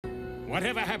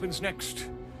Whatever happens next,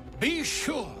 be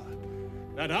sure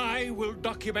that I will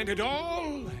document it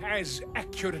all as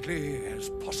accurately as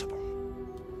possible.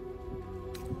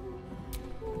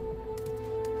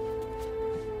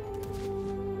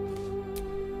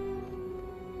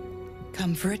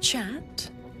 Come for a chat?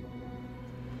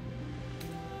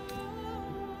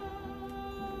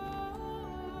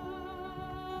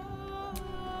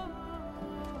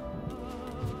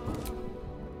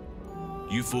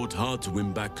 You fought hard to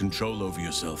win back control over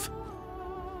yourself.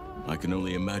 I can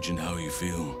only imagine how you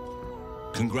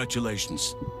feel.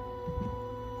 Congratulations.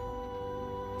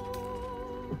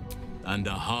 And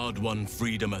a hard-won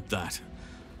freedom at that.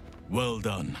 Well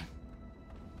done.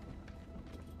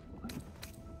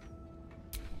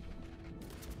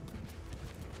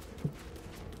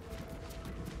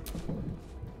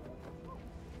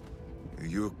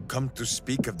 You come to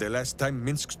speak of the last time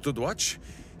Minsk stood watch?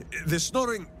 The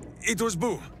snoring, it was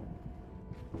Boo.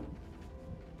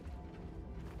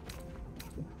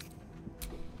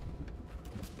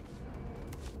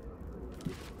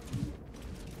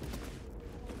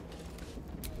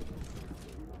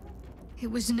 It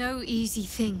was no easy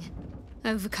thing,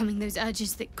 overcoming those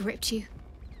urges that gripped you.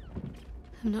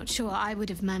 I'm not sure I would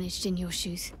have managed in your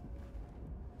shoes.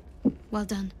 Well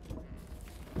done.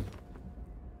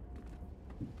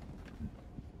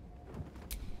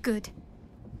 Good.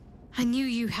 I knew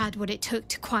you had what it took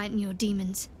to quieten your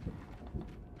demons.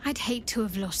 I'd hate to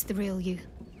have lost the real you.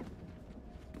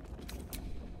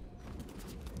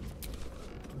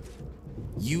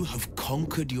 You have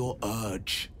conquered your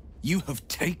urge. You have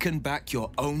taken back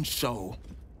your own soul.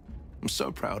 I'm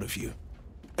so proud of you.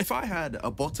 If I had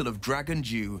a bottle of dragon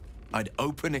dew, I'd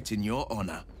open it in your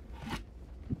honor.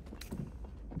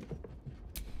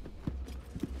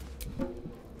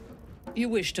 You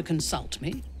wish to consult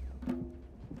me?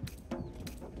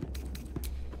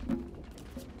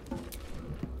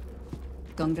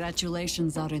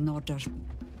 Congratulations are in order.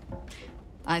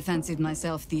 I fancied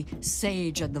myself the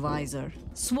sage advisor,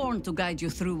 sworn to guide you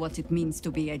through what it means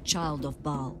to be a child of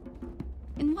Baal.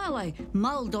 And while I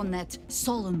mulled on that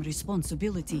solemn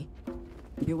responsibility,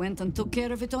 you went and took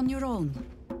care of it on your own.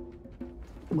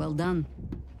 Well done.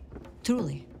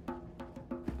 Truly.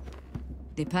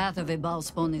 The path of a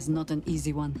Baalspawn is not an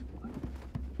easy one,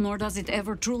 nor does it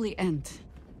ever truly end.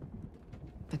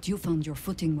 But you found your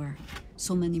footing where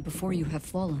so many before you have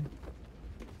fallen.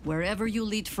 Wherever you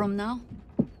lead from now,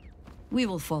 we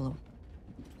will follow.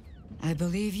 I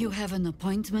believe you have an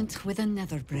appointment with a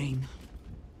Netherbrain.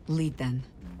 Lead then.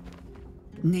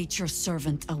 Nature's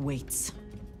servant awaits.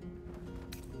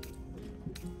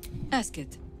 Ask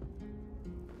it.